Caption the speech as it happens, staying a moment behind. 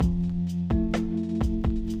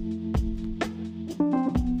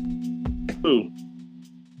Oh.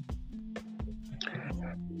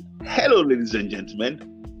 Hello, ladies and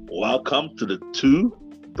gentlemen. Welcome to the Two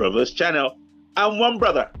Brothers channel. I'm one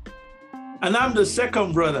brother. And I'm the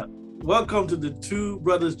second brother. Welcome to the Two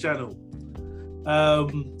Brothers channel.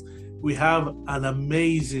 We have an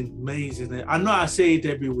amazing, I know I say it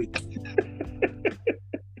every week.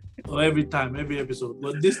 Or every time, every episode.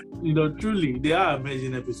 But this, truly, they are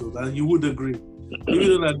amazing episodes. And you would agree. If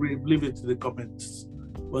you don't agree, leave it to the comments.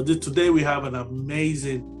 But today we have an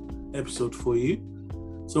amazing episode for you.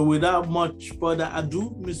 So without much further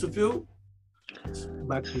ado, Mr. Phil,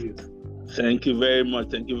 back to you. Thank you very much.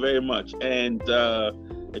 Thank you very much. And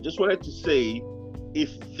I just wanted to say,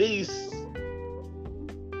 if this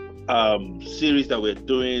series that we're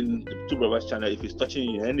doing, the Two Brothers channel, if it's touching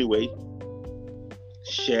you in any way,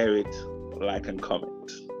 share it, like, and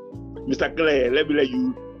comment. Mr. Clay, let me let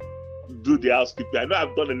you do the housekeeping. I know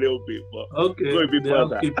I've done a little bit, but okay, go a bit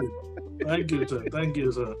further. Thank you, sir. Thank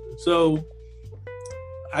you, sir. So,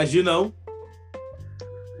 as you know,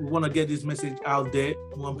 we want to get this message out there.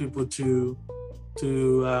 We want people to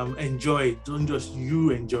enjoy it. Don't just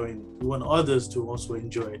you enjoy it. We want others to also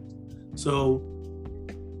enjoy it. So,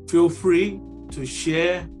 feel free to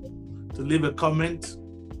share, to leave a comment,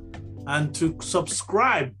 and to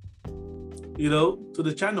subscribe, to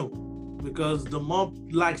the channel, because the more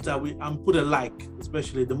likes that and put a like,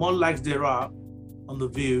 especially the more likes there are on the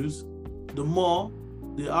views, the more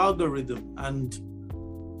the algorithm and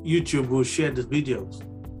YouTube will share the videos.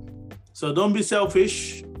 So don't be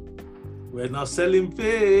selfish. We're not selling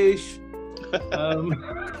fish. Don't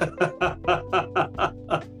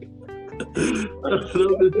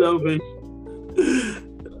be selfish.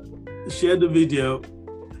 Share the video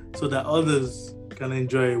so that others can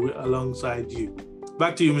enjoy it alongside you.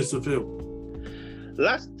 Back to you, Mr. Phil.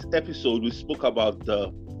 Last episode, we spoke about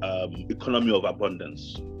the economy of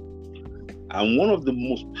abundance. And one of the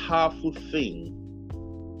most powerful things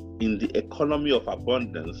in the economy of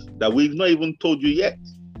abundance that we've not even told you yet,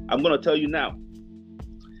 I'm going to tell you now,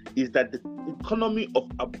 is that the economy of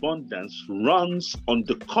abundance runs on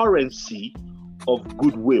the currency of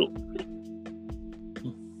goodwill.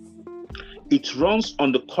 It runs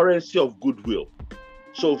on the currency of goodwill.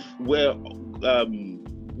 So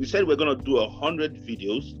we said we're going to do 100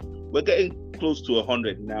 videos. We're getting close to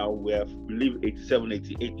 100 now. We have, I believe, 87,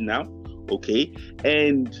 88 now. Okay.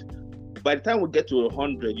 And by the time we get to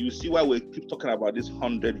 100, you see why we keep talking about these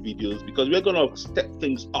 100 videos, because we're going to step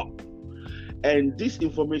things up. And this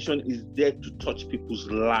information is there to touch people's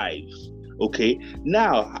lives. Okay.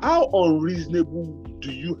 Now, how unreasonable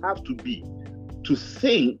do you have to be to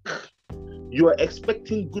think you are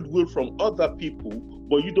expecting goodwill from other people,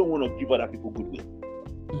 but you don't want to give other people goodwill?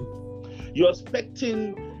 You're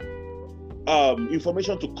expecting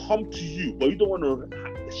information to come to you, but you don't want to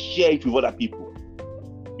share it with other people.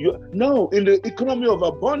 No, in the economy of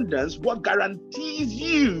abundance, what guarantees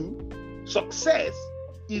you success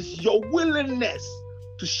is your willingness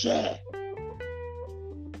to share.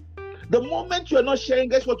 The moment you are not sharing,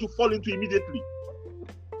 guess what you fall into immediately?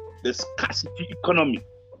 The scarcity economy.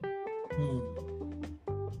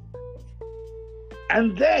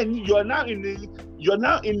 And then you're now in the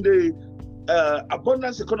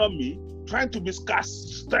abundance economy, trying to be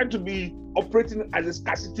scarce, trying to be operating as a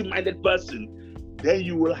scarcity-minded person. Then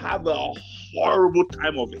you will have a horrible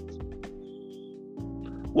time of it.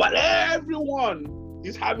 While everyone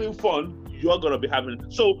is having fun, you're going to be having.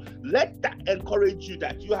 So let that encourage you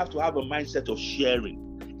that you have to have a mindset of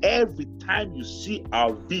sharing. Every time you see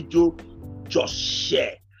our video, just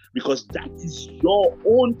share. Because that is your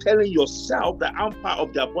own telling yourself that I'm part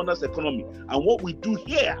of the abundance economy. And what we do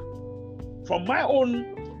here, from my own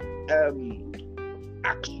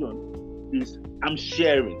action, is I'm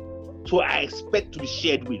sharing. So I expect to be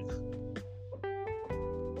shared with.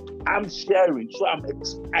 I'm sharing, so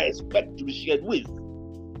I expect to be shared with.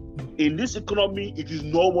 In this economy, it is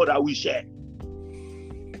normal that we share.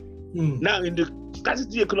 Now, in the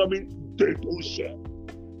scarcity economy, they don't share.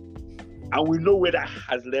 And we know where that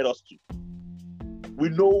has led us to. We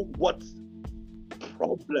know what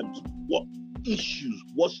problems, what issues,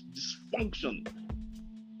 what dysfunction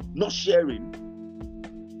not sharing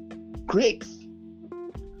creates.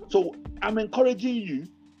 So I'm encouraging you,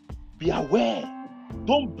 be aware.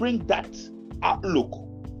 Don't bring that outlook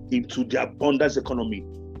into the abundance economy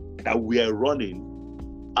that we are running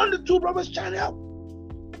on the Two Brothers channel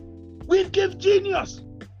with Gift Genius.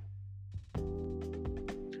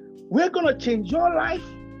 We're going to change your life.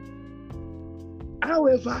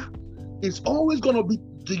 However, it's always going to be,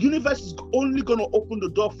 the universe is only going to open the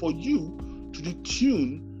door for you to the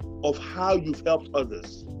tune of how you've helped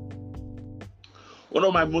others. One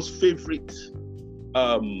of my most favorite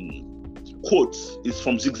quotes is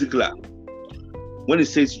from Zig Ziglar, when it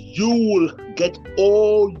says, "You will get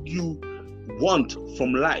all you want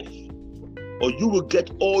from life, or you will get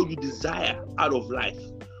all you desire out of life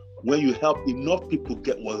when you help enough people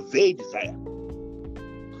get what they desire."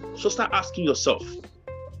 So start asking yourself,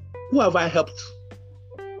 who have I helped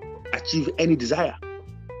achieve any desire?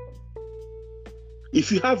 If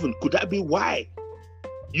you haven't, could that be why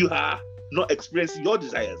you are not experiencing your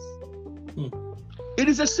desires? It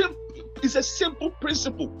is a simple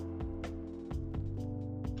principle,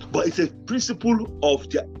 but it's a principle of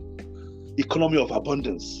the economy of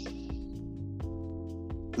abundance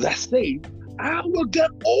that says, I will get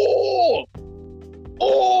all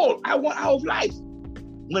I want out of life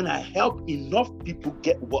when I help enough people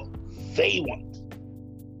get what they want.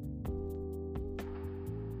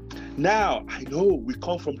 Now, I know we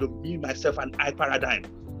come from the me, myself, and I paradigm.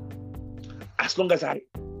 As long as I'm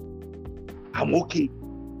okay,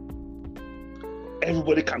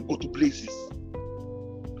 everybody can go to places.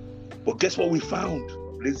 But guess what we found,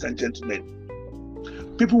 ladies and gentlemen?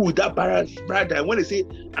 People with that paradigm, when they say,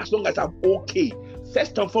 as long as I'm okay,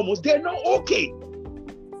 first and foremost, they're not okay.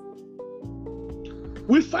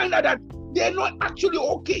 We find out that they're not actually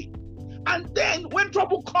okay. And then when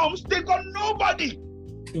trouble comes, they got nobody.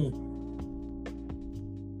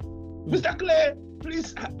 Mr. Clay,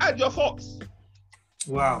 please add your thoughts.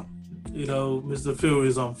 Wow. Mr. Phil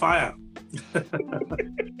is on fire.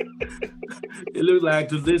 It looks like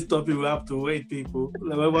today's topic we have to wait, people.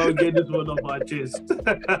 When we get this one off our chest.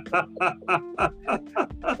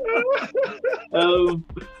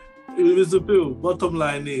 Mr. Phil, bottom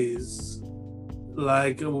line is,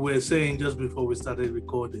 like we were saying just before we started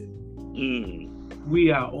recording,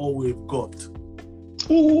 we are all we've got.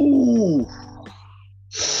 Ooh.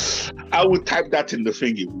 I will type that in the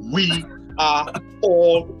thingy. We are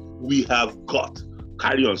all we have got.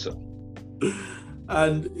 Carry on, sir.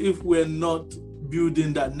 And if we're not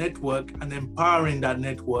building that network and empowering that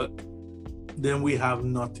network, then we have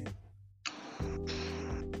nothing.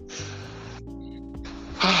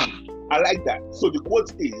 I like that. So the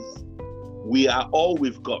quote is, we are all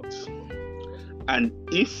we've got. And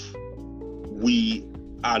if we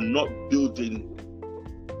are not building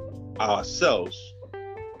ourselves,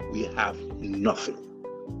 we have nothing.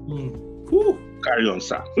 Carry on,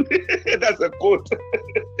 sir. That's a quote.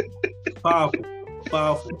 Powerful.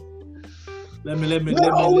 Let me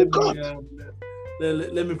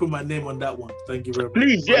put my name on that one. Thank you very much.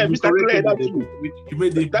 Please, yeah, Mr. Clay, that's you. You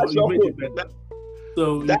made it. That's your quote.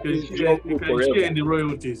 So you can share in the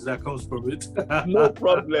royalties that comes from it. No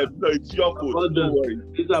problem. No, it's your quote. Don't worry.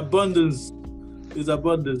 It's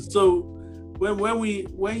abundance. So when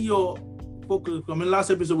you're focused,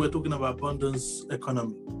 last episode we were talking about abundance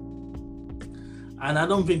economy, and I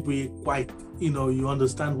don't think we quite, you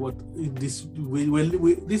understand what this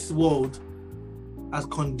world has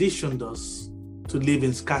conditioned us to live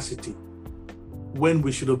in scarcity when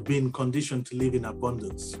we should have been conditioned to live in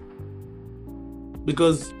abundance.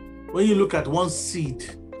 Because when you look at one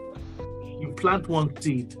seed, you plant one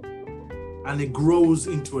seed and it grows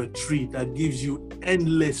into a tree that gives you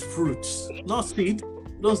endless fruits. Not seed,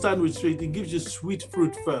 don't start with sweet, it gives you sweet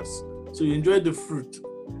fruit first. So you enjoy the fruit.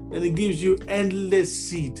 Then it gives you endless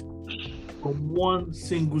seed from one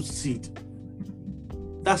single seed.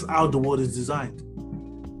 That's how the world is designed.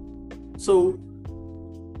 So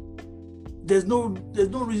there's no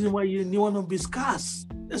reason why you want to be scarce.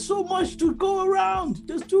 There's so much to go around.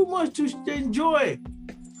 There's too much to enjoy.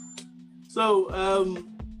 So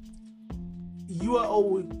you are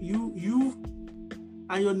always you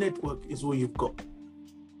and your network is what you've got.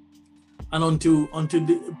 And until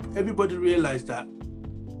everybody realize that,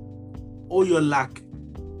 all your lack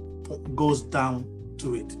goes down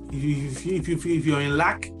to it. If you're in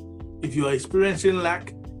lack, if you're experiencing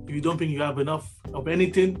lack, if you don't think you have enough of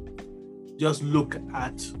anything, just look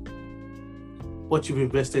at what you've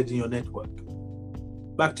invested in your network.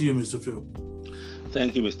 Back to you, Mr. Phil.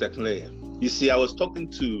 Thank you, Mr. Clay. You see, I was talking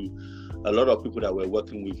to a lot of people that we're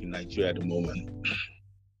working with in Nigeria at the moment,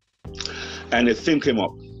 and a theme came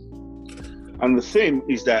up. And the theme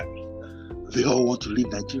is that they all want to leave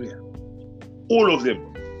Nigeria. All of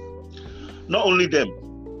them. Not only them.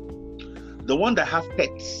 The one that have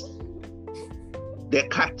pets, their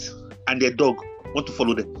cat and their dog want to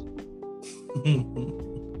follow them.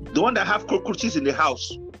 The one that have cockroaches in the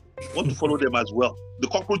house want to follow them as well. The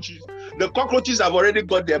cockroaches have already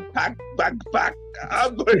got their back. I'm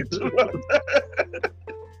going to run.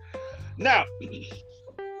 Now,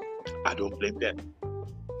 I don't blame them.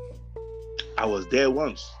 I was there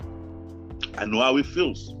once. I know how it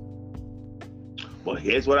feels. But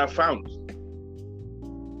here's what I found.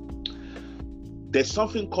 There's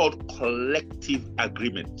something called collective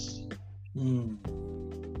agreements.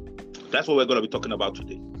 That's what we're going to be talking about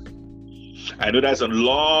today. I know that's a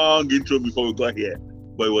long intro before we got here,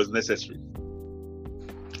 but it was necessary.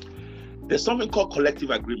 There's something called collective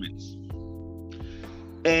agreements.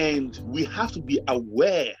 And we have to be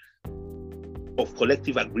aware of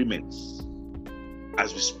collective agreements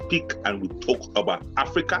as we speak and we talk about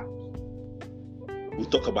Africa. We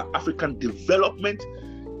talk about African development.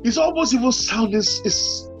 It's almost even sounding,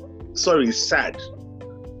 it's sad.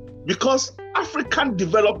 Because African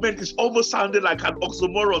development is almost sounding like an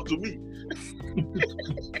oxymoron to me.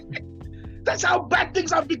 That's how bad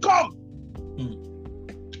things have become.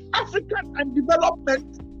 African and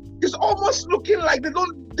development is almost looking like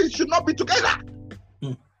they should not be together.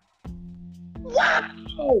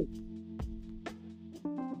 Wow!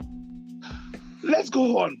 Let's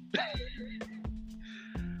go on.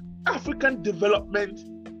 African development,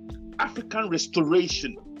 African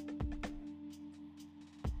restoration,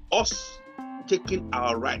 us taking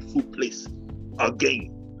our rightful place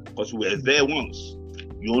again, because we were there once.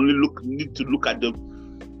 You only need to look at the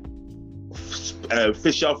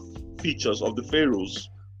facial features of the pharaohs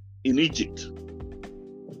in Egypt.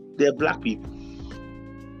 They're black people.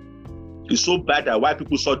 It's so bad that white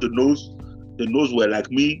people saw the nose were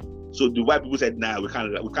like me. So the white people said, nah, we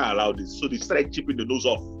can't allow this. So they started chipping the nose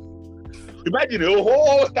off. Imagine a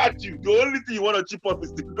whole statue. The only thing you want to chip off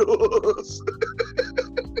is the nose.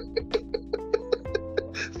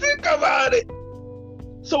 Think about it.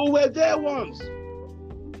 So we're there once.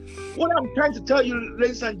 What I'm trying to tell you,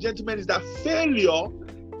 ladies and gentlemen, is that failure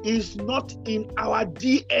is not in our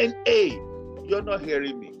DNA. You're not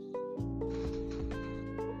hearing me.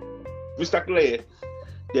 Mr. Clay,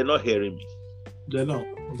 they're not hearing me. They're not.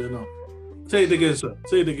 Say it again, sir.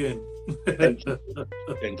 Say it again. Thank you.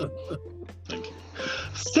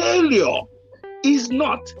 Failure is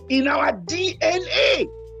not in our DNA.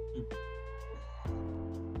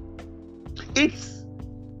 It's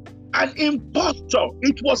an imposture.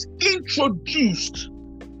 It was introduced.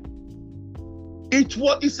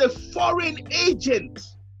 It's a foreign agent.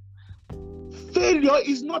 Failure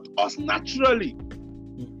is not us naturally.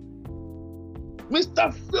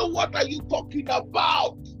 Mr. Phil, what are you talking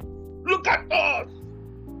about? Look at us.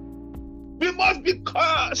 We must be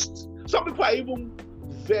cursed. Some people are even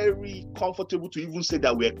very comfortable to even say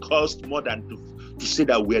that we're cursed more than to say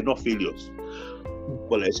that we're not failures.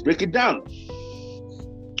 But let's break it down.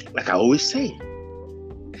 Like I always say,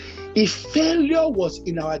 if failure was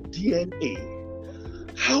in our DNA,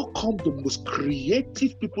 how come the most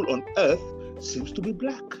creative people on earth seems to be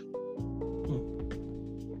black?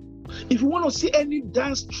 If you want to see any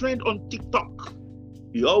dance trend on TikTok,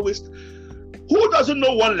 who doesn't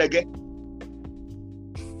know One Legged?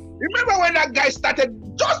 Remember when that guy started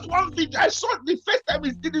just one video? I saw the first time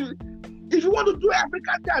he did it. If you want to do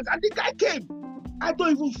African dance, and the guy came. I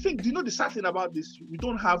don't even think. Do you know the sad thing about this? We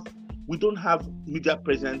don't have media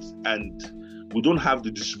presence and we don't have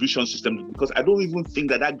the distribution system, because I don't even think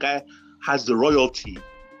that guy has the royalty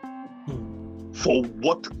for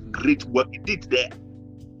what great work he did there.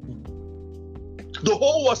 The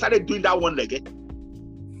whole world started doing that One Legged.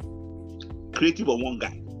 Creative of one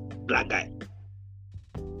guy, black guy.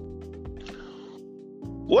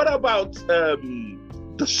 What about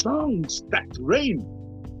the songs that reign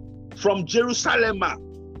from Jerusalem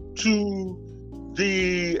to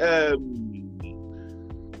the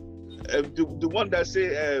one that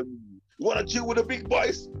say you want to chill with the big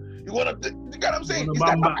boys? You want to? You know what I'm saying? Is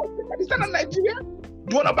that not Nigeria?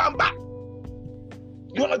 You want to bamba?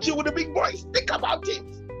 You want to chill with the big boys? Think about it.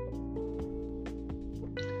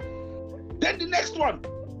 Then the next one,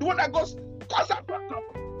 the one that goes, cause I fuck up.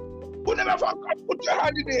 Who never fuck up, put your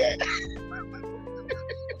hand in the air.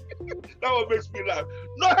 That one makes me laugh.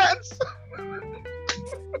 No hands.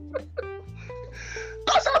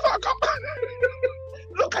 Cause I fuck up.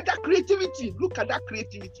 Look at that creativity. Look at that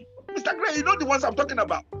creativity. Mr. Gray, you know the ones I'm talking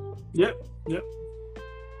about? Yep.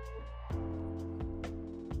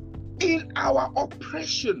 In our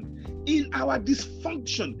oppression, in our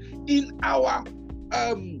dysfunction, in our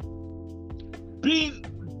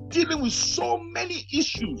dealing with so many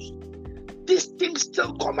issues, these things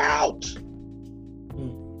still come out.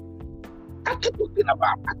 I keep talking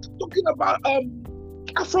about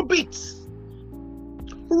Afrobeats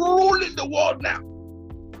ruling the world now.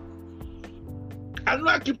 I know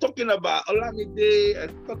I keep talking about Olamide, I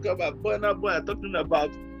talk about Burna Boy, I'm talking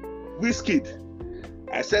about Wizkid.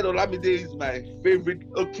 I said Olamide is my favorite,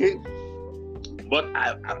 okay, but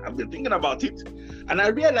I've been thinking about it, and I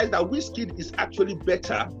realized that Wizkid is actually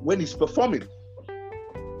better when he's performing.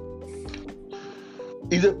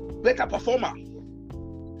 is a better performer.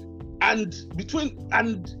 And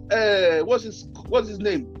what's his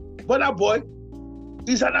name? Burna Boy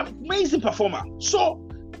is an amazing performer. So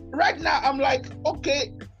right now I'm like,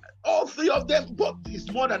 okay, all three of them, but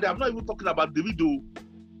it's more than that. I'm not even talking about Davido.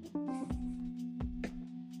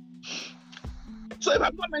 So if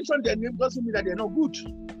I'm not mentioning their name, doesn't mean that they're not good.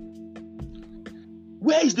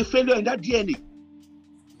 Where is the failure in that DNA?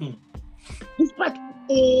 Despite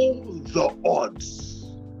all the odds,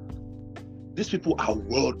 these people are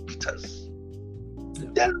world beaters. Yeah.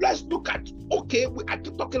 Then let's look at, I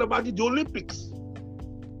keep talking about the Olympics.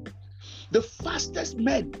 The fastest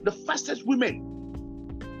men, the fastest women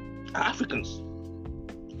are Africans.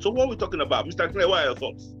 So what are we talking about? Mr. Clay, what are your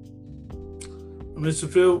thoughts? Mr.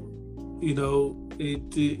 Phil,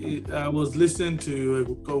 I was listening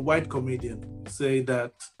to a white comedian say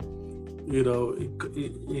that, it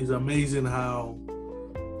is amazing how,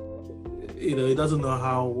 he doesn't know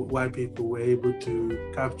how white people were able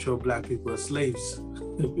to capture black people as slaves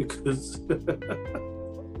because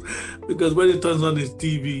when it turns on his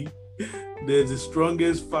TV, they're the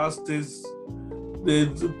strongest, fastest, they're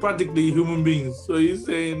practically human beings. So he's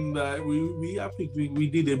saying that we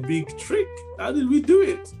did a big trick. How did we do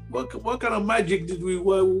it? What kind of magic did we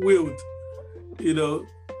wield,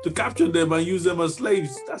 to capture them and use them as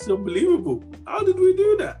slaves? That's unbelievable. How did we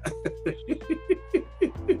do that?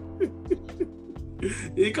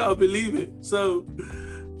 He can't believe it. So,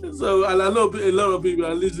 and I know a lot of people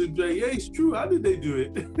are listening to it. Yeah, it's true. How did they do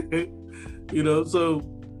it? So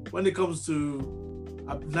when it comes to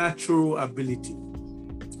natural ability,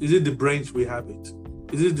 is it the brains we have it?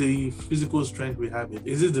 Is it the physical strength we have it?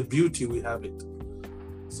 Is it the beauty we have it?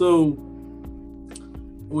 So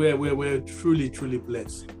we're truly, truly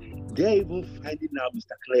blessed. They're even finding out,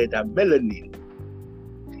 Mr. Clay, that melanin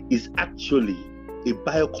is actually a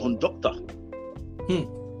bioconductor.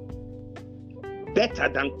 Better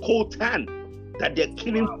than coltan that they're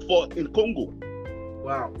killing for in Congo.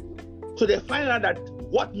 Wow. So they find out that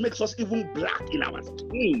what makes us even black in our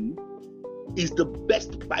skin is the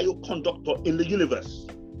best bioconductor in the universe.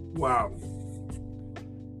 Wow.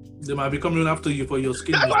 They might be coming after you for your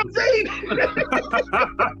skin. That's what I'm saying.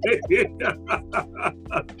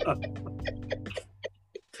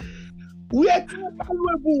 We are too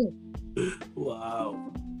valuable.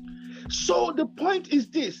 Wow. So the point is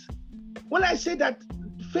this. When I say that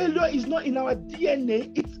failure is not in our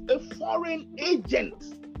DNA, it's a foreign agent.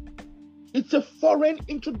 It's a foreign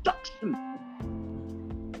introduction.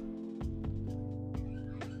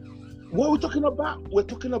 What are we talking about? We're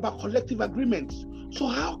talking about collective agreements. So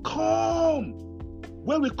how come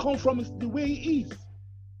where we come from is the way it is?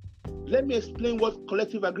 Let me explain what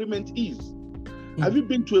collective agreement is. Have you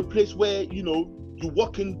been to a place where, you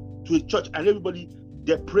walk into a church and everybody,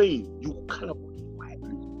 they're praying, you kind of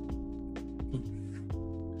quietly.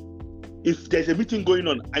 If there's a meeting going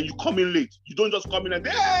on and you come in late, you don't just come in and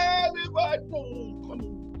everybody, no, come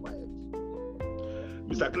in quiet.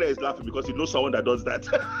 Mr. Clay is laughing because he knows someone that does that.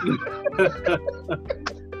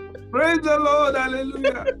 Praise the Lord,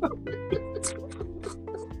 hallelujah.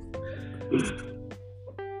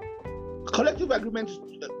 Collective agreement,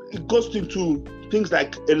 it goes into things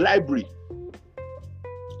like a library.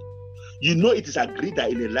 It is agreed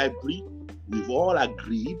that in a library, we've all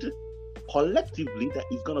agreed collectively that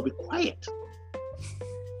it's gonna be quiet.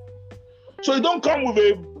 So you don't come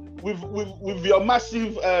with your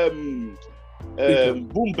massive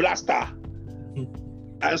boom blaster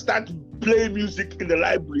and start playing music in the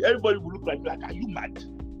library. Everybody will look like, are you mad?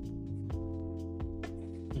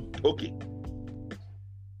 Okay.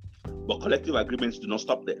 But collective agreements do not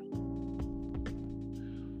stop there.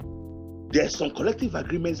 There's some collective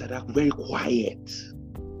agreements that are very quiet,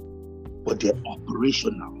 but they're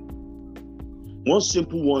operational. One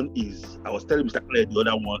simple one is, I was telling Mr. Clay the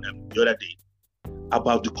other day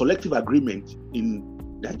about the collective agreement in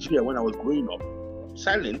Nigeria when I was growing up.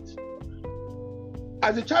 Silent.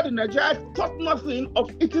 As a child in Nigeria, I thought nothing of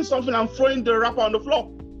eating something and throwing the wrapper on the floor.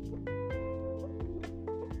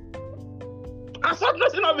 I thought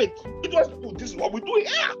nothing of it. It was, this is what we do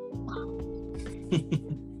here.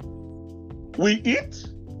 We eat,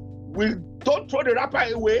 we don't throw the wrapper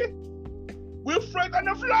away, we throw it on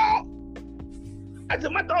the floor. As a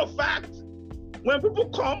matter of fact, when people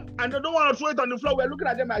come and they don't want to throw it on the floor, we're looking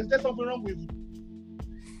at them as, is there something wrong with you?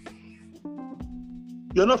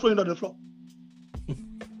 You're not throwing it on the floor.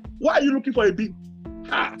 Why are you looking for a bin?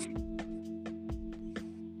 Ha!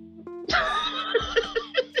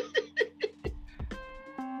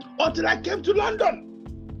 Until I came to London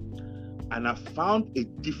and I found a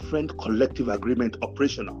different collective agreement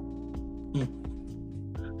operational.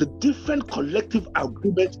 the different collective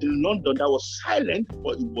agreements in London that was silent,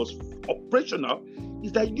 but it was operational,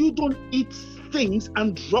 is that you don't eat things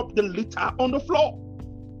and drop the litter on the floor.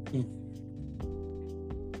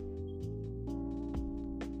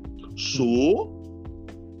 So,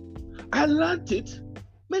 I learned it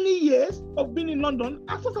many years of being in London.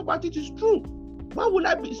 I thought about it, it's true. Why would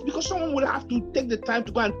I be? It's because someone would have to take the time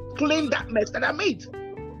to go and clean that mess that I made.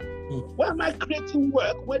 Why am I creating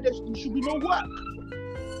work where there should be no work?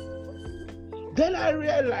 Then I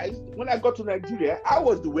realized when I got to Nigeria, I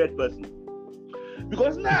was the weird person.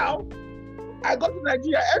 Because now, I got to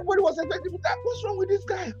Nigeria, everybody was expecting me that, what's wrong with this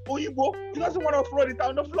guy? Oyibo, he doesn't want to throw it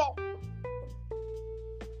on the floor.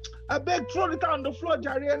 I beg, throw it on the floor,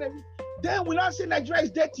 Jerry, and everything. Then we now say Nigeria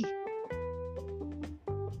is dirty.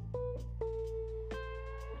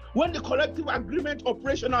 When the collective agreement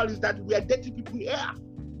operational is that we are dirty people here.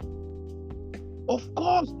 Of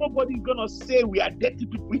course, nobody's gonna say we are dirty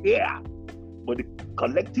people here. But the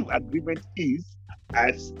collective agreement is,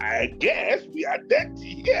 as I guess, we are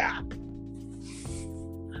dirty here.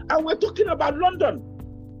 And we're talking about London.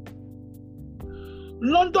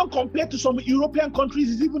 London, compared to some European countries,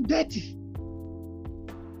 is even dirty.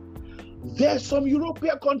 There's some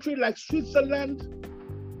European country like Switzerland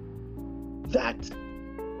that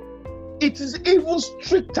it is even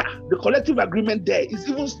stricter. The collective agreement there is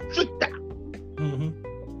even stricter.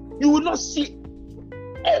 You will not see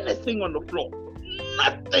anything on the floor.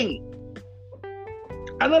 Nothing.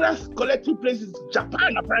 Another collective place is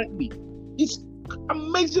Japan, apparently. It's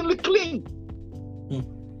amazingly clean.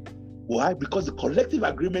 Why? Because the collective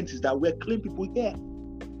agreement is that we're clean people here.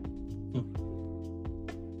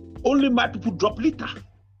 Only my people drop litter.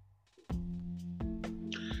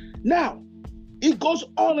 Now, it goes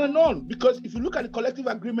on and on, because if you look at the collective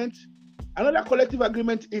agreement, another collective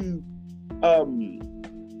agreement in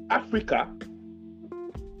Africa,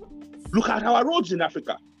 look at our roads in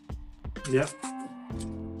Africa. Yeah.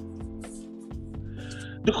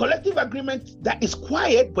 The collective agreement that is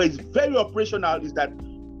quiet but is very operational is that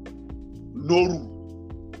no rule.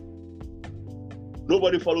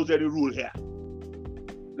 Nobody follows any rule here.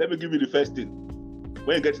 Let me give you the first thing.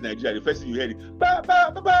 When you get to Nigeria, the first thing you hear is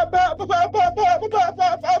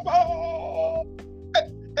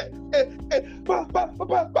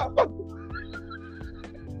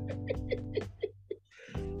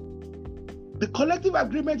the collective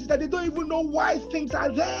agreement is that they don't even know why things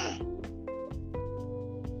are there.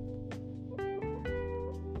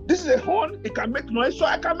 This is a horn, it can make noise, so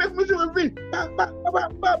I can make music with it.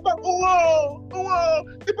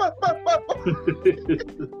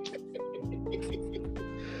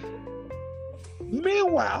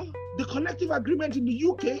 Meanwhile, the collective agreement in the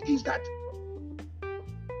UK is that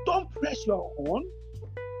don't press your horn.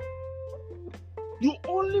 You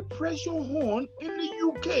only press your horn in the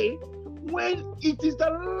UK when it is the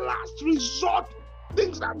last resort.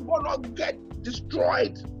 Things are gonna get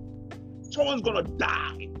destroyed. Someone's gonna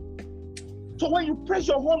die. So when you press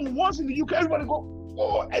your horn once in the UK, everybody go,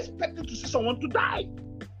 oh, expecting to see someone to die.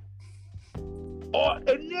 Or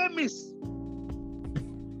a near miss.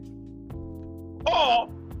 Or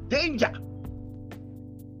danger.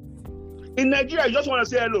 In Nigeria, you just want to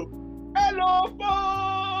say hello. Hello,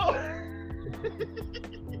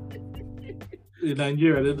 in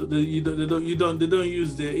Nigeria, they don't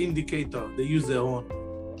use the indicator. They use their horn.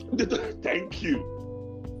 Thank you.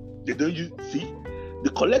 They don't use. See, the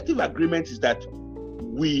collective agreement is that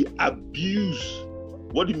we abuse.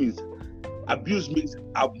 What do you mean? Abuse means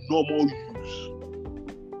abnormal use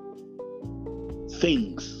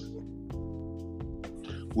things.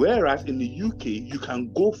 Whereas in the UK, you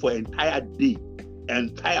can go for an entire day, an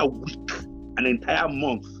entire week, an entire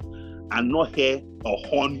month, and not hear a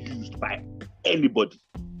horn used by anybody.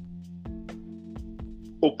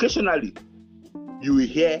 Occasionally, you will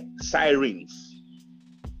hear sirens,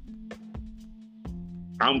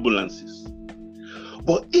 ambulances.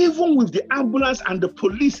 But even with the ambulance and the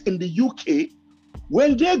police in the UK,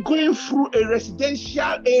 when they're going through a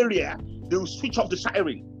residential area, they will switch off the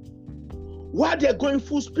siren. While they're going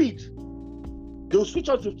full speed, they will switch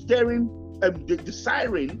off the the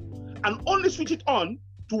siren, and only switch it on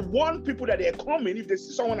to warn people that they're coming if they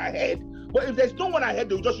see someone ahead. But if there's no one ahead,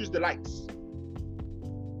 they'll just use the lights.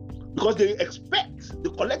 Because they expect, the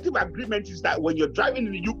collective agreement is that when you're driving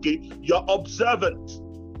in the UK, you're observant.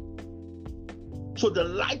 So the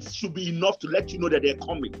lights should be enough to let you know that they're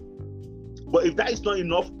coming. But if that is not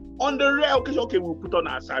enough, on the rare occasion, okay, we'll put on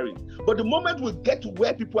our siren. But the moment we get to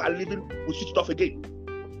where people are living, we switch it off again.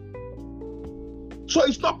 So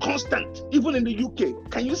it's not constant, even in the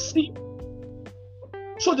UK. Can you see?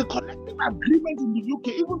 So the collective agreement in the UK,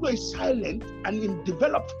 even though it's silent and in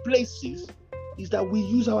developed places, is that we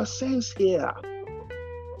use our sense here.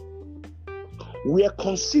 We are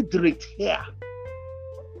considerate here.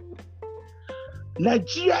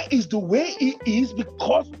 Nigeria is the way it is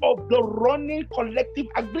because of the running collective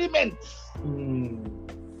agreements.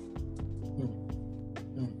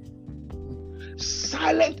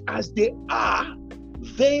 Silent as they are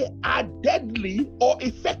deadly or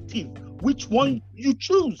effective. Which one you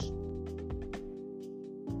choose?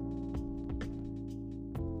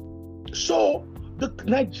 So the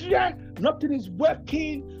Nigeria, nothing is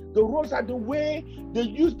working. The roads are the way. They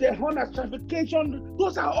use their horn as traffication.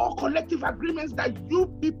 Those are all collective agreements that you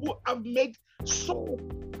people have made. So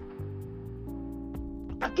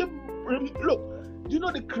I can look. Do you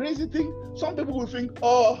know the crazy thing? Some people will think,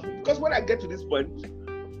 oh, because when I get to this point,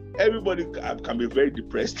 everybody can be very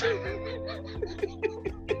depressed.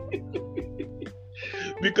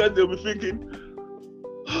 Because they'll be thinking,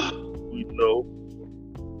 we know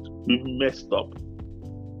we've messed up.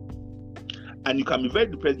 And you can be very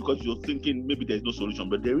depressed because you're thinking maybe there's no solution,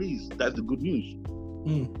 but there is. That's the good news.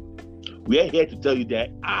 We are here to tell you there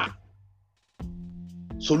are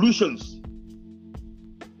solutions.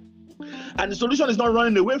 And the solution is not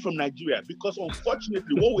running away from Nigeria, because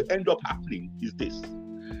unfortunately, what will end up happening is this.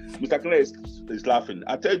 Mr. Clare is laughing.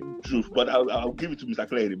 I'll tell you the truth, but I'll give it to Mr.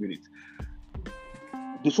 Clare in a minute.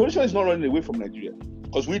 The solution is not running away from Nigeria,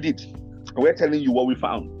 because we did. We're telling you what we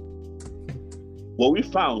found. What we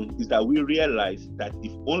found is that we realized that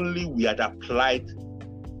if only we had applied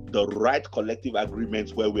the right collective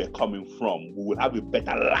agreements where we're coming from, we will have a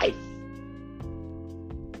better life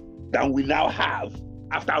than we now have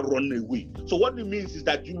after running away. So what it means is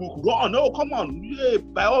that you will run. Oh, come on. Yeah,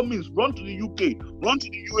 by all means, run to the UK, run to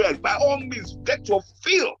the US. By all means, get your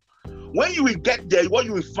fill. When you will get there, what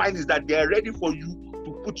you will find is that they are ready for you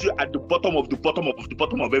to put you at the bottom of the bottom of the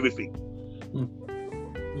bottom of everything.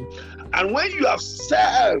 And when you have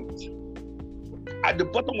served at the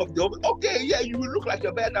bottom of the, okay, yeah, you will look like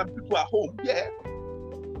you're better than people at home, yeah.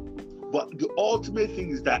 But the ultimate thing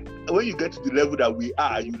is that when you get to the level that we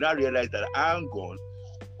are, you now realize that I'm gone.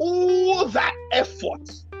 All that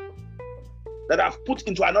effort that I've put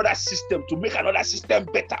into another system to make another system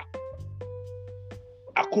better,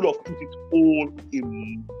 I could have put it all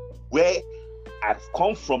in where I've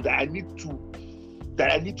come from that I need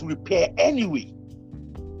to repair anyway.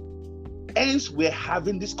 Hence, we're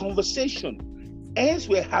having this conversation. Hence,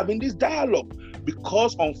 we're having this dialogue.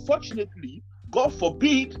 Because unfortunately, God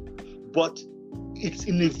forbid, but it's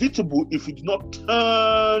inevitable if we do not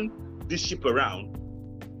turn this ship around,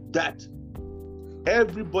 that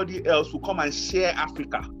everybody else will come and share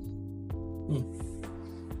Africa.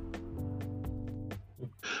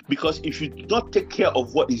 Because if you do not take care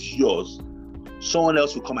of what is yours, someone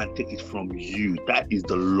else will come and take it from you. That is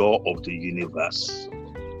the law of the universe.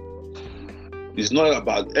 It's not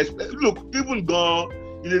about, look, even God,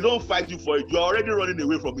 if they don't fight you for it, you're already running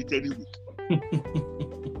away from it anyway.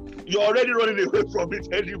 You're already running away from it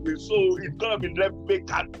anyway, so it's gonna be left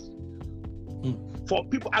vacant for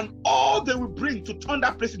people, and all they will bring to turn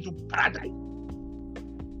that place into paradise.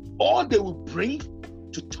 All they will bring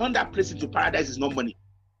to turn that place into paradise is not money.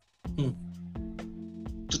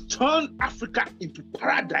 To turn Africa into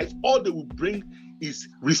paradise, all they will bring is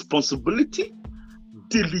responsibility,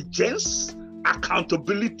 diligence,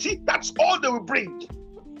 accountability. That's all they will bring.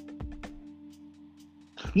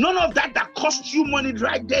 None of that costs you money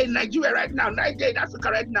right there in Nigeria right now, right there in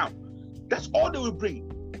Africa right now. That's all they will bring.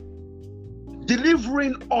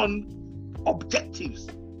 Delivering on objectives.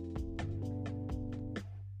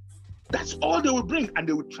 That's all they will bring, and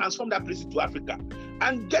they will transform that place into Africa.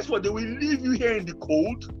 And guess what? They will leave you here in the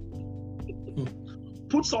cold,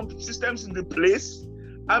 put some systems in the place,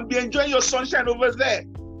 and be enjoying your sunshine over there.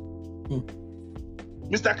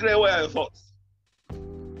 Mr. Clare, what are your thoughts?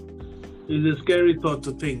 It's a scary thought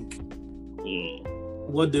to think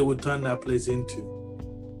what they would turn that place into.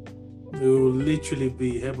 It will literally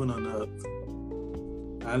be heaven on earth.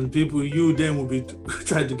 And people, you then will be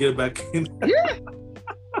trying to get back in. Yeah.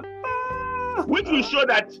 Which will show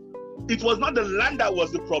that it was not the land that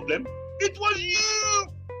was the problem, it was you.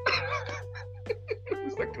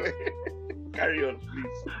 Mr. Clare, carry on,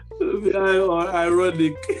 please.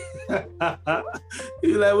 Ironic.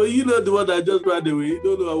 You're like, well, you know the one that just ran away.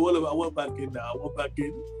 No, I want back in now. I want back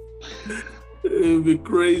in. It would be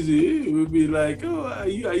crazy. It would be like, oh, are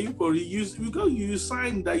you for use? Because you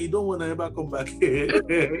signed that you don't want to ever come back here.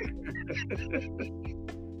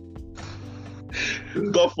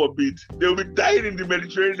 God forbid. They'll be dying in the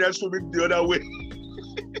Mediterranean swimming the other way.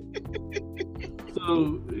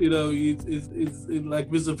 So, it's like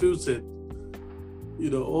Mr. Phil said,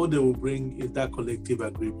 all they will bring is that collective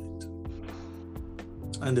agreement.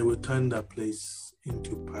 And they will turn that place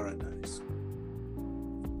into paradise.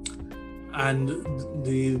 And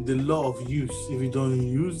the law of use, if you don't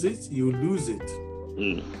use it, you lose it.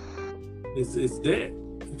 It's there.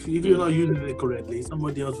 If you're not using it correctly,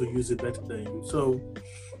 somebody else will use it better than you. So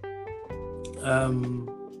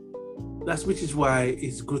which is why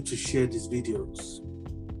it's good to share these videos,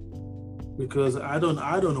 because I don't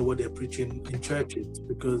know what they're preaching in churches,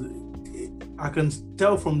 because I can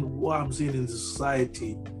tell from what I'm seeing in the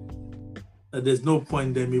society that there's no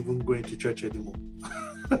point them even going to church anymore.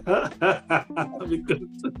 Because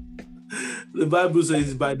the Bible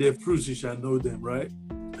says, by their fruits you shall know them, right?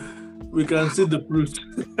 We can see the fruit.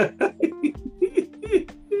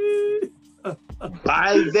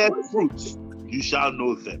 By their fruits you shall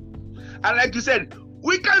know them. And like you said,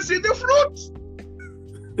 we can see the fruit.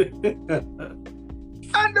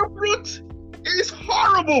 And the fruit is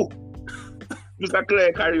horrible. Mr.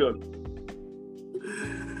 Claire, carry on.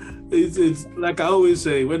 It's like I always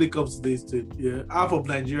say when it comes to this thing, half of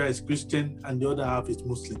Nigeria is Christian and the other half is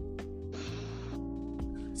Muslim.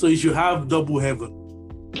 So you should have double heaven.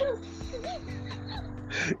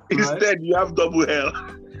 Instead, right? You have double hell.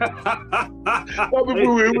 Some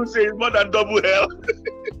people will even say it's more than double hell.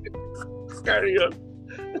 Carry on.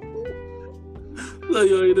 So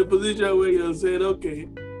you're in a position where you're saying, okay,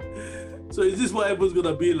 so is this what heaven's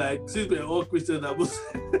gonna be like? Since we're all Christians,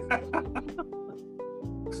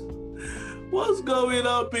 what's going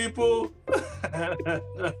on, people?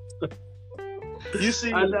 You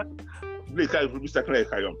see, Mr. Clay,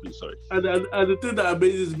 carry on, please. Sorry. And the thing that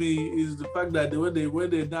amazes me is the fact that when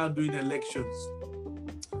they're now doing elections,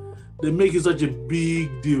 they make it such a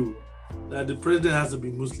big deal that the president has to be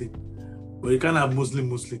Muslim, but you can't have Muslim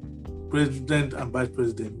president and vice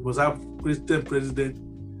president. You must have Christian president,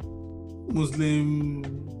 Muslim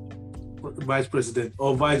vice president,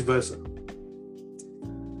 or vice versa.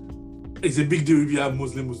 It's a big deal if you have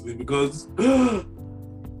Muslim because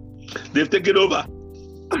they've taken over.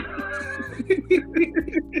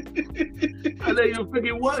 And then you're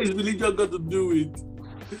thinking, what is religion got to do with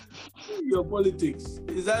your politics?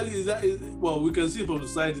 Well, we can see from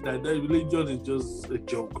society that religion is just a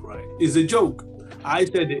joke, right? It's a joke. I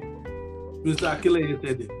said it. Mr. Akile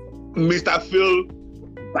said it. Mr. Phil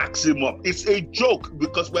backs him up. It's a joke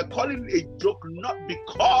because we're calling it a joke not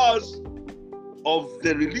because of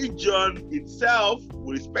the religion itself.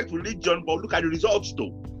 We respect religion, but look at the results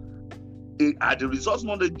though. Are the results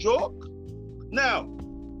not a joke? Now,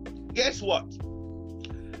 guess what?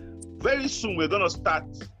 Very soon we're going to start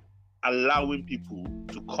allowing people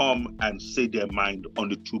to come and say their mind on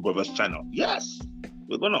the Two Brothers channel. Yes,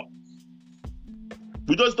 we're going to.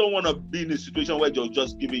 We just don't want to be in a situation where you're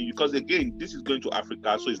just giving, because again, this is going to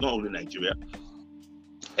Africa, so it's not only Nigeria,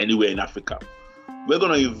 anywhere in Africa. We're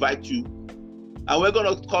going to invite you, and we're going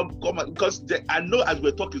to come because I know as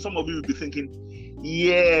we're talking, some of you will be thinking,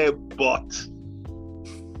 yeah,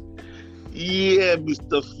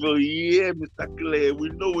 Mr. Phil, yeah, Mr. Clay, we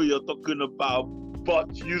know what you're talking about,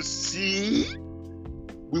 but you see,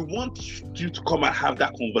 we want you to come and have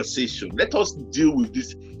that conversation. Let us deal with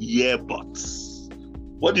this buts.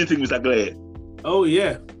 What do you think, Mr. Clay? Oh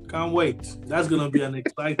yeah, can't wait. That's gonna be an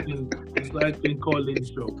exciting call-in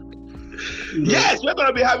show. Yes, we're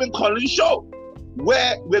gonna be having call-in show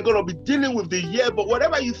where we're gonna be dealing with the but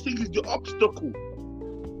whatever you think is the obstacle,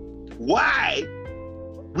 why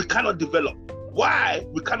we cannot develop, why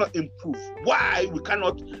we cannot improve, why we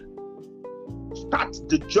cannot start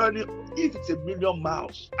the journey. If it's 1,000,000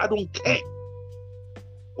 miles, I don't care.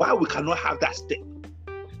 Why we cannot have that step?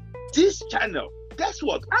 This channel, guess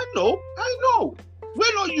what? I know.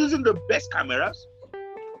 We're not using the best cameras.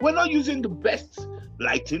 We're not using the best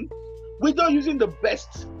lighting. We're not using the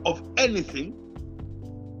best of anything.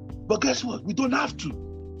 But guess what? We don't have to.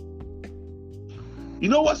 You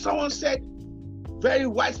know what someone said? Very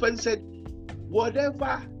wise person said,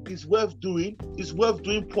 whatever is worth doing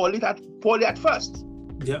poorly at first.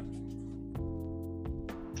 Yeah.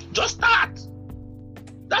 Just start.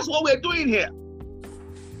 That's what we're doing here.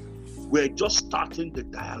 We're just starting the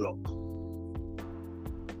dialogue.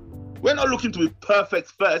 We're not looking to be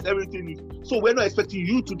perfect first. So we're not expecting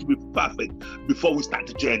you to be perfect before we start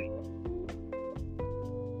the journey.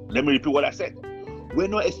 Let me repeat what I said. We're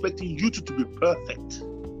not expecting you to be perfect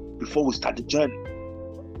before we start the journey.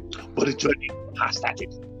 But the journey has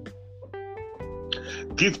started.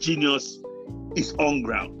 Gift Genius is on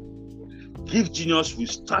ground. Gift Genius, we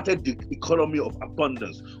started the economy of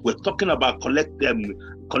abundance. We're talking about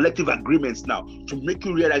collective agreements now to make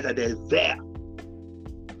you realize that they're there.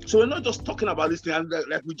 So we're not just talking about this thing, and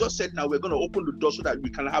like we just said now, we're going to open the door so that we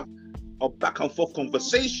can have a back and forth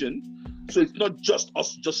conversation. So it's not just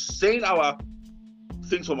us just saying our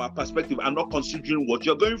things from our perspective and not considering what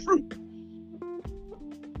you're going through.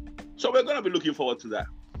 So we're going to be looking forward to that.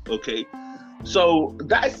 Okay. So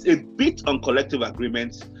that's a bit on collective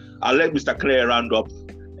agreements. I'll let Mr. Clare round up,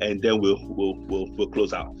 and then we'll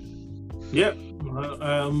close out. Yeah.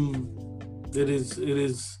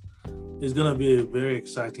 It's going to be a very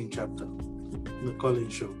exciting chapter, the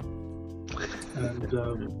Collins Show.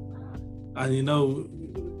 And you know,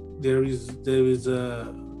 there is an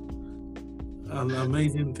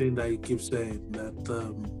amazing thing that you keep saying,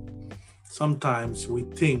 that sometimes we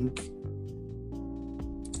think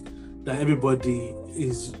that everybody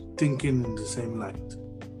is thinking in the same light,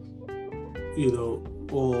 you know,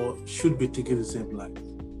 or should be thinking the same light.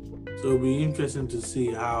 So it'll be interesting to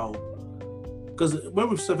see how, because when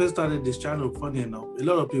we first started this channel, funny enough, a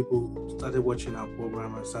lot of people started watching our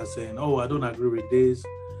program and started saying, oh, I don't agree with this,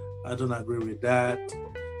 I don't agree with that,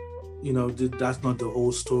 you know, that's not the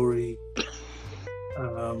whole story.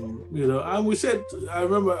 You know, and we said, I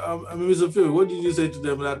remember, Mr. Phil, what did you say to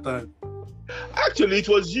them that time? Actually, it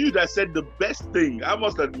was you that said the best thing. I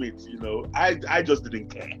must admit, you know, I just didn't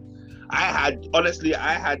care. I had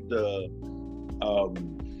the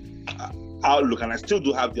outlook, and I still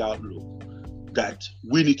do have the outlook, that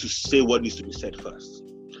we need to say what needs to be said first.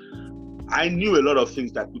 I knew a lot of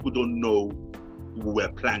things that people don't know we were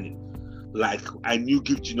planning. Like, I knew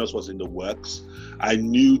Gift Genius was in the works. I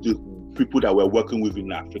knew the people that we're working with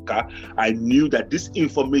in Africa. I knew that this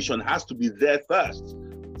information has to be there first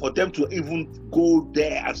for them to even go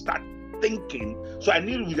there and start thinking. So I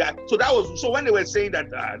knew that. So when they were saying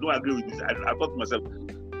that I don't agree with this, I thought to myself,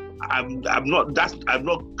 I'm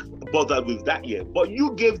not bothered with that yet. But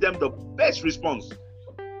you gave them the best response,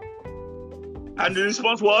 and the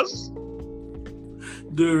response was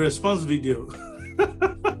the response video.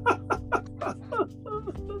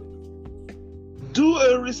 Do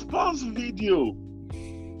a response video,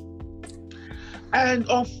 and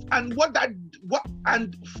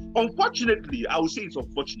unfortunately, I would say it's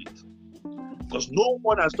unfortunate because no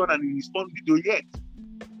one has done a response video yet.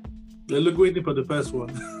 They're waiting for the first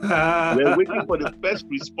one. We're waiting for the first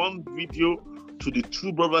response video to the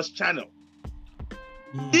Two Brothers channel.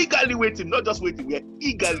 Eagerly waiting, not just waiting, we're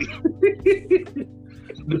eagerly.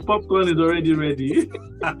 The popcorn is already ready.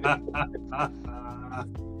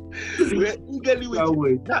 We're eagerly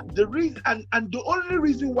waiting. Now, the reason, and the only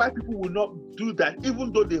reason why people will not do that,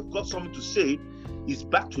 even though they've got something to say, is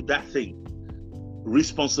back to that thing: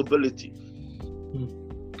 responsibility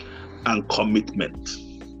and commitment.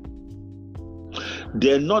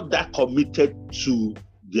 They're not that committed to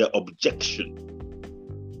their objection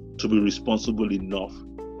to be responsible enough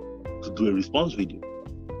to do a response video.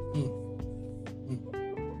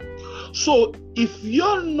 So if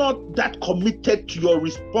you're not that committed to your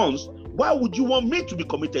response, why would you want me to be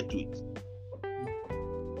committed to it?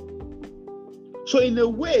 So in a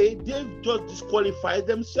way, they've just disqualified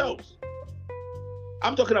themselves.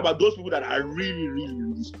 I'm talking about those people that are really, really,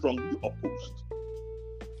 really strongly opposed.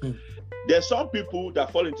 There's some people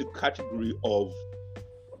that fall into the category of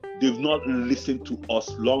they've not listened to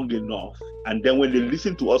us long enough. And then when they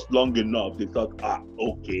listen to us long enough, they thought,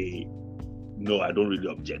 okay, no, I don't really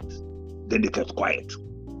object. Then they kept quiet.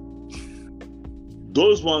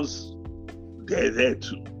 Those ones, they're there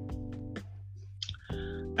too.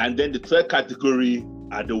 And then the third category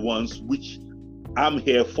are the ones which I'm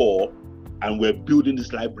here for and we're building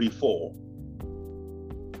this library for,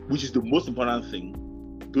 which is the most important thing.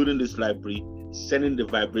 Building this library, sending the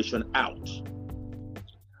vibration out.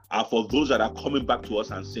 And for those that are coming back to us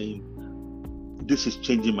and saying, this is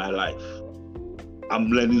changing my life. I'm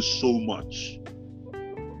learning so much.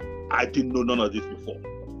 I didn't know none of this before.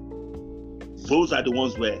 Those are the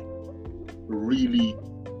ones we're really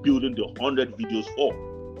building the 100 videos for.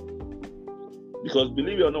 Because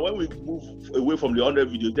believe it or not, when we move away from the 100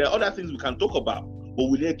 videos, there are other things we can talk about, but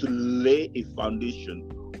we need to lay a foundation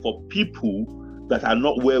for people that are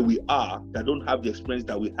not where we are, that don't have the experience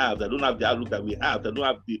that we have, that don't have the outlook that we have, that don't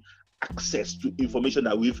have the access to information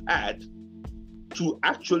that we've had, to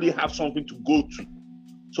actually have something to go to.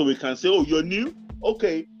 So we can say, oh, you're new?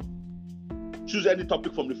 Okay. Choose any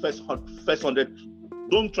topic from the first 100.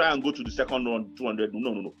 Don't try and go to the second one, 200.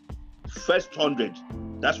 No. First 100.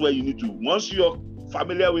 That's where you need to. Once you're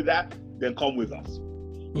familiar with that, then come with us.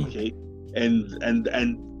 Okay. And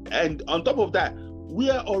on top of that, we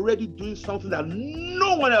are already doing something that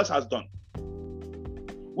no one else has done.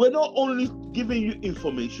 We're not only giving you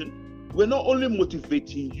information, we're not only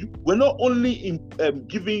motivating you, we're not only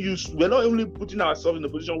giving you, we're not only putting ourselves in a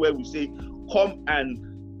position where we say, come and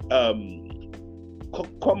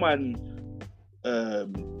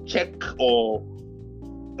check or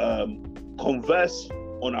converse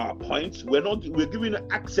on our points. We're giving you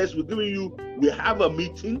access. We have a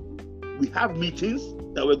meeting. We have meetings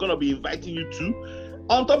that we're going to be inviting you to.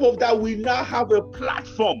 On top of that, we now have a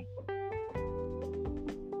platform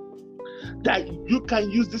that you can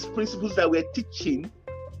use these principles that we're teaching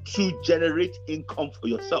to generate income for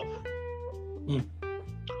yourself.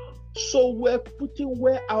 So we're putting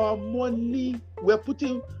our money where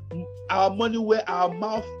our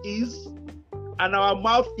mouth is, and our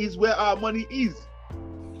mouth is where our money is.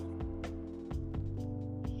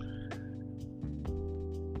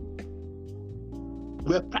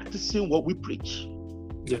 We're practicing what we preach.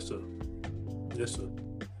 Yes, sir. Yes, sir.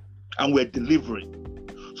 And we're delivering.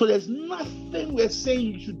 So there's nothing we're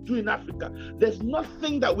saying you should do in Africa. There's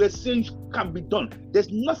nothing that we're saying can be done. There's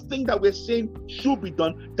nothing that we're saying should be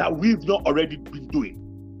done that we've not already been doing.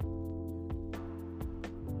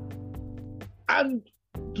 And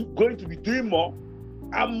going to be doing more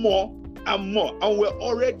and more and more. And we're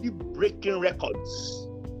already breaking records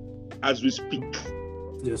as we speak.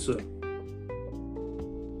 Yes, sir.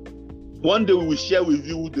 One day we will share with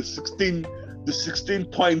you the 16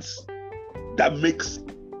 points that makes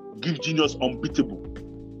Give Genius unbeatable.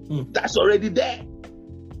 That's already there.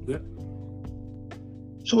 Yeah.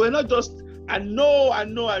 So we're not just, I know.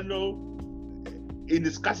 In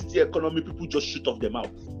the scarcity economy, people just shoot off their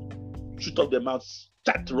mouth,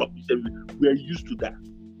 start rubbish. We're used to that.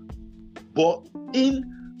 But in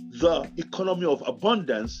the economy of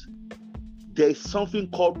abundance, there is something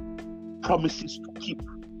called promises to keep.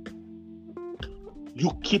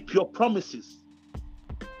 You keep your promises.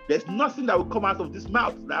 There's nothing that will come out of this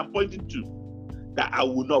mouth that I'm pointing to that I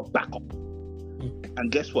will not back up.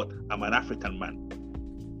 And guess what? I'm an African man.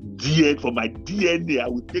 For my DNA, I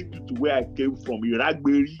will take you to where I came from,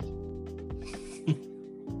 Iragberi.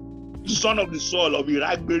 Son of the soil of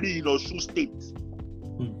Iragberi in Osun State.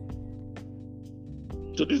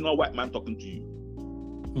 So this is not white man talking to you.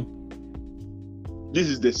 This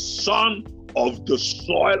is the son of the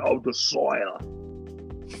soil.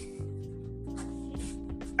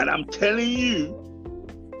 And I'm telling you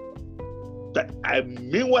that I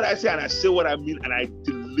mean what I say and I say what I mean and I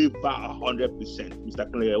deliver 100%.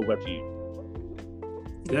 Mr. Clay, over to you.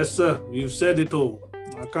 Yes, sir. You've said it all.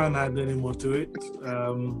 I can't add any more to it.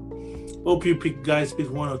 Hope you guys pick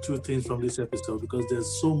one or two things from this episode because there's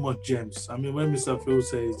so much gems. I mean, when Mr. Phil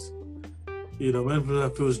says, when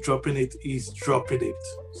Mr. Phil's dropping it, he's dropping it.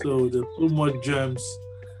 So there's so much gems.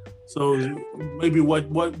 So maybe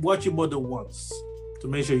watch it more than once to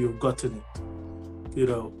make sure you've gotten it,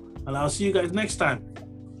 And I'll see you guys next time.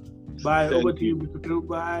 Bye. Thank Over to you, Mr. Phil.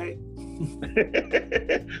 Bye.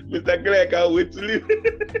 Mr. Clay, I can't wait to leave.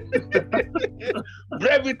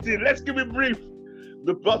 Brevity. Let's keep it brief.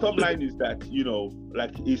 The bottom line is that,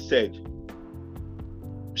 like he said,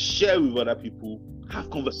 share with other people, have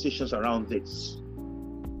conversations around this.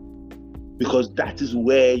 Because that is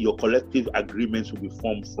where your collective agreements will be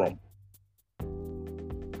formed from.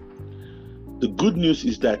 The good news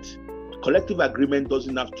is that collective agreement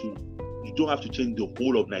you don't have to change the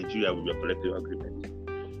whole of Nigeria with your collective agreement.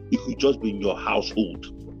 It could just be in your household.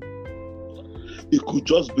 It could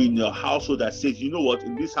just be in your household that says, you know what,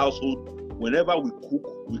 in this household, whenever we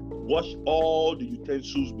cook, we wash all the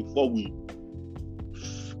utensils before we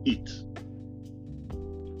eat.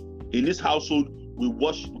 In this household, we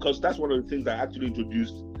wash, because that's one of the things I actually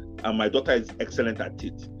introduced, and my daughter is excellent at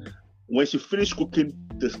it. When she finished cooking,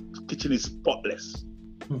 the kitchen is spotless.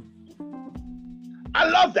 I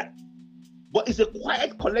love that. But it's a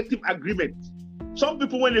quiet collective agreement. Some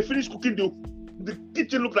people, when they finish cooking, the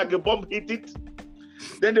kitchen looks like a bomb hit it.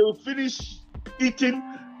 Then they will finish eating,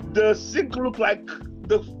 the sink look like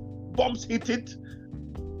the bombs hit it.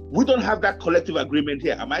 We don't have that collective agreement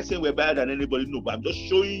here. Am I saying we're better than anybody? No, but I'm just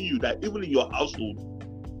showing you that even in your household,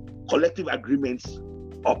 collective agreements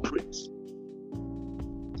operate.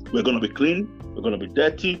 We're going to be clean, we're going to be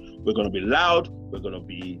dirty, we're going to be loud, we're going to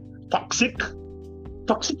be toxic.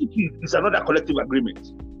 Toxicity is another collective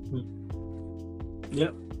agreement.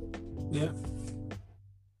 Yeah.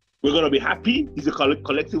 We're going to be happy is a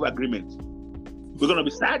collective agreement. We're going to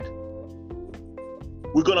be sad.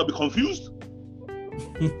 We're going to be confused.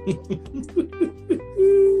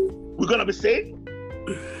 We're going to be sane.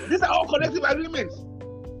 These are all collective agreements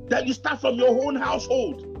that you start from your own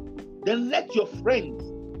household. Then let your friends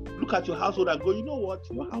look at your household and go, you know what?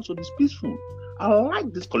 Your household is peaceful. I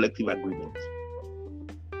like this collective agreement.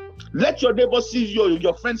 Let your neighbor see you,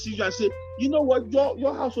 your friend see you, and say, you know what,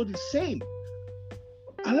 your household is same.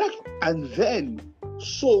 And then,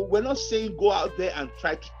 so we're not saying go out there and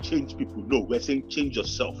try to change people. No, we're saying change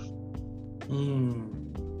yourself.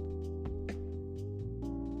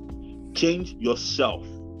 Change yourself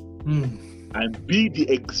and be the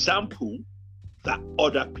example that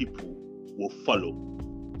other people will follow.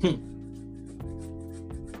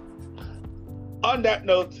 On that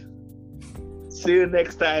note, see you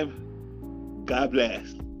next time. God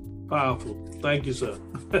bless. Powerful. Thank you, sir.